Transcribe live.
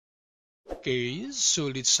Okay, so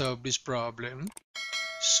let's solve this problem.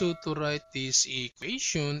 So to write this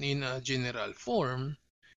equation in a general form,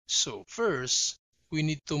 so first, we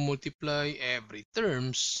need to multiply every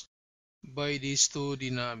terms by these two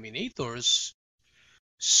denominators.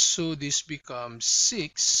 So this becomes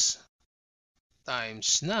 6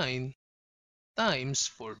 times 9 times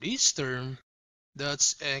for this term,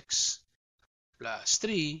 that's x plus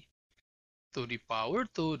 3 to the power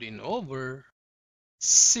 2 then over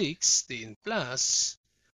 6 then plus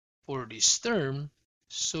for this term.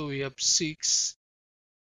 So we have 6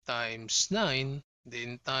 times 9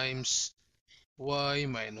 then times y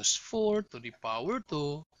minus 4 to the power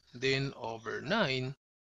 2 then over 9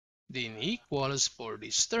 then equals for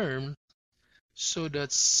this term. So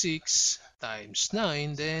that's 6 times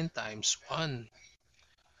 9 then times 1.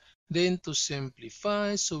 Then to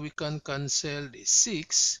simplify, so we can cancel the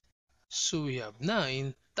 6. So we have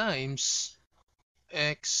 9 times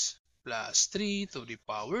x plus 3 to the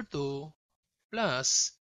power 2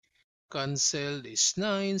 plus cancel this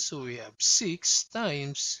 9. So we have 6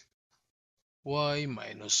 times y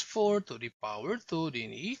minus 4 to the power 2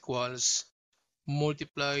 then equals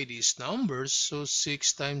multiply these numbers. So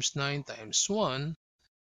 6 times 9 times 1,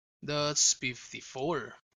 that's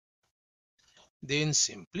 54. Then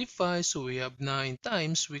simplify, so we have 9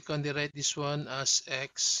 times, we can rewrite this one as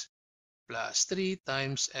x plus 3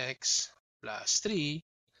 times x plus 3,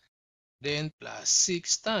 then plus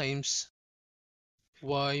 6 times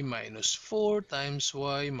y minus 4 times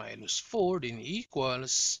y minus 4, then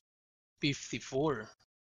equals 54.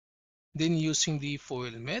 Then using the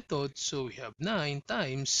FOIL method, so we have 9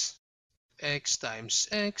 times x,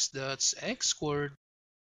 that's x squared,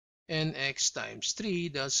 and x times 3,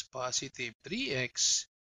 that's positive 3x,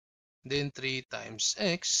 then 3 times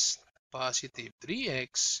x, positive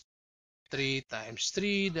 3x, 3 times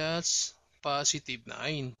 3, that's positive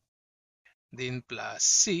 9, then plus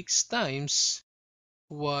 6 times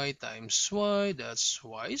y times y, that's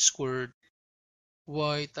y squared,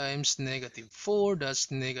 y times negative 4,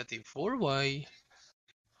 that's negative 4y,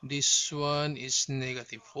 this one is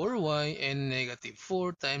negative 4y, and negative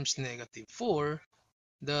 4 times negative 4,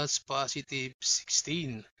 that's positive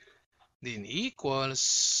 16, then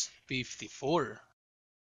equals 54.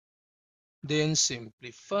 Then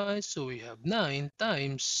simplify, so we have 9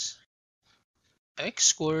 times x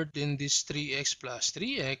squared, then this 3x plus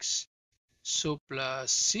 3x, so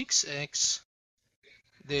plus 6x,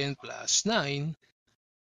 then plus 9,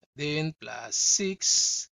 then plus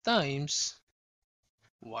 6 times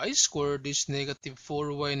y squared is negative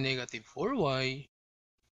 4y, negative 4y,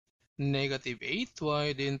 negative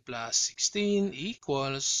 8y, then plus 16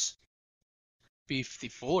 equals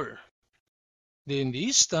 54. Then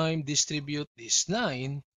this time distribute this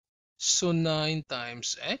 9, so 9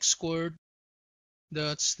 times x squared,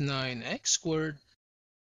 that's 9x squared,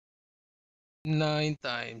 9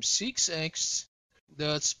 times 6x,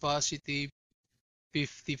 that's positive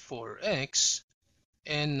 54x,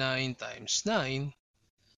 and 9 times 9,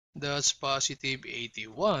 that's positive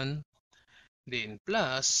 81, then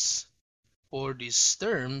plus for this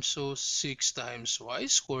term, so 6 times y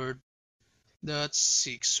squared, that's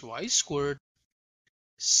 6y squared,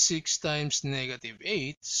 6 times negative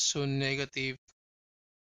 8, so negative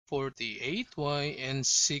 48y, and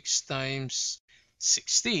 6 times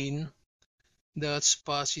 16, that's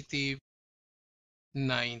positive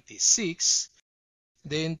 96.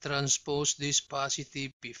 Then transpose this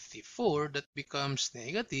positive 54, that becomes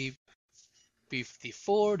negative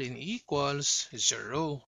 54, then equals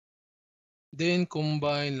 0. Then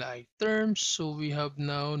combine like terms, so we have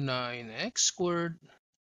now 9x squared,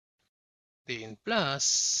 then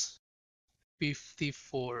plus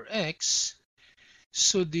 54x,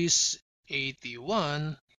 so this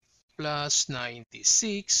 81 plus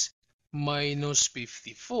 96 minus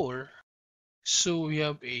 54, so we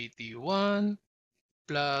have 81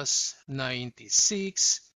 plus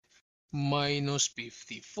 96 minus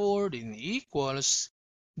 54, then equals,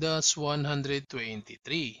 that's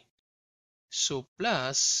 123. So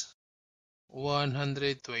plus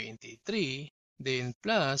 123, then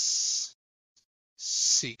plus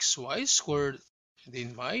 6y squared,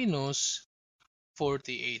 then minus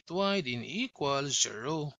 48y, then equals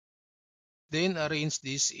 0. Then arrange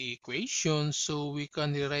this equation, so we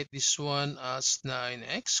can rewrite this one as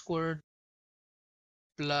 9x squared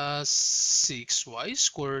plus 6y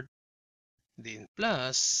squared, then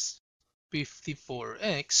plus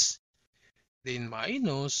 54x, then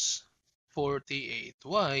minus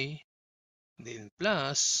 48y, then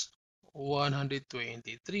plus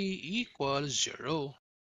 123 equals 0.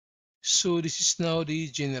 So this is now the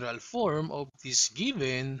general form of this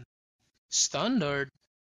given standard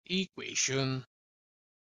equation.